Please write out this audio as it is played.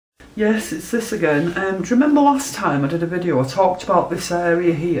Yes, it's this again. Do you remember last time I did a video, I talked about this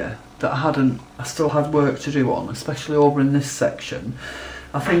area here that I still had work to do on, especially over in this section.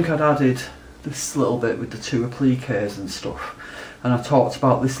 I think I'd added this little bit with the two appliques and stuff, and I talked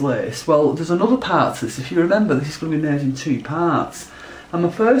about this lace. Well, there's another part to this. If you remember, this is going to be made in two parts. And my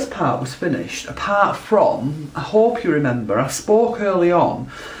first part was finished, apart from, I hope you remember, I spoke early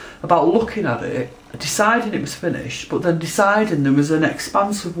on about looking at it, deciding it was finished, but then deciding there was an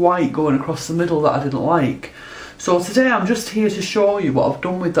expanse of white going across the middle that I didn't like. So today I'm just here to show you what I've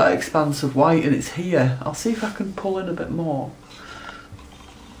done with that expanse of white, and it's here. I'll see if I can pull in a bit more.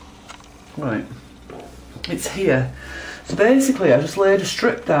 Right, it's here. So basically I just laid a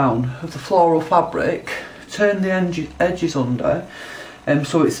strip down of the floral fabric, turned the edges under,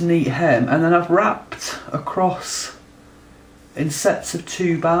 so it's a neat hem, and then I've wrapped across in sets of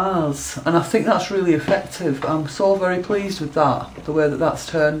 2 bars, and I think that's really effective. I'm so very pleased with that, the way that that's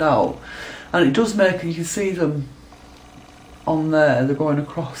turned out, and it does make, you can see them on there, they're going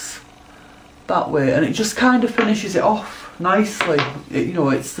across that way, and it just kind of finishes it off nicely. You know,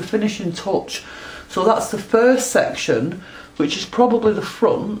 it's the finishing touch. So that's the first section, which is probably the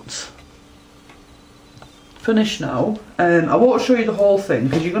front. Finished now. I won't show you the whole thing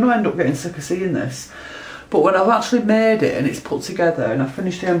because you're going to end up getting sick of seeing this. But when I've actually made it and it's put together and I've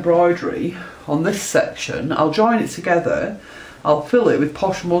finished the embroidery on this section, I'll join it together, I'll fill it with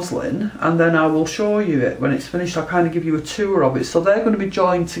posh muslin, and then I will show you it when it's finished. I'll kind of give you a tour of it. So they're going to be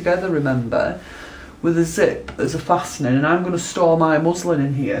joined together, remember, with a zip as a fastening, and I'm going to store my muslin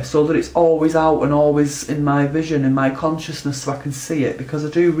in here so that it's always out and always in my vision, in my consciousness, so I can see it, because I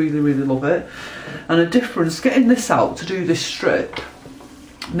do really love it. And a difference, getting this out to do this strip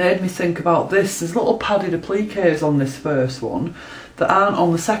made me think about this. There's little padded appliques on this first one that aren't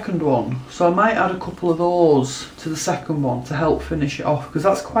on the second one, so I might add a couple of those to the second one to help finish it off, because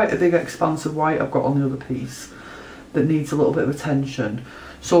that's quite a big expanse of white I've got on the other piece that needs a little bit of attention.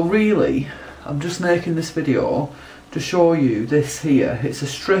 So really, I'm just making this video to show you this here. It's a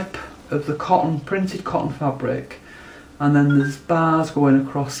strip of the cotton, printed cotton fabric, and then there's bars going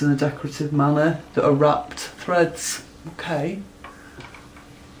across in a decorative manner that are wrapped threads. Okay.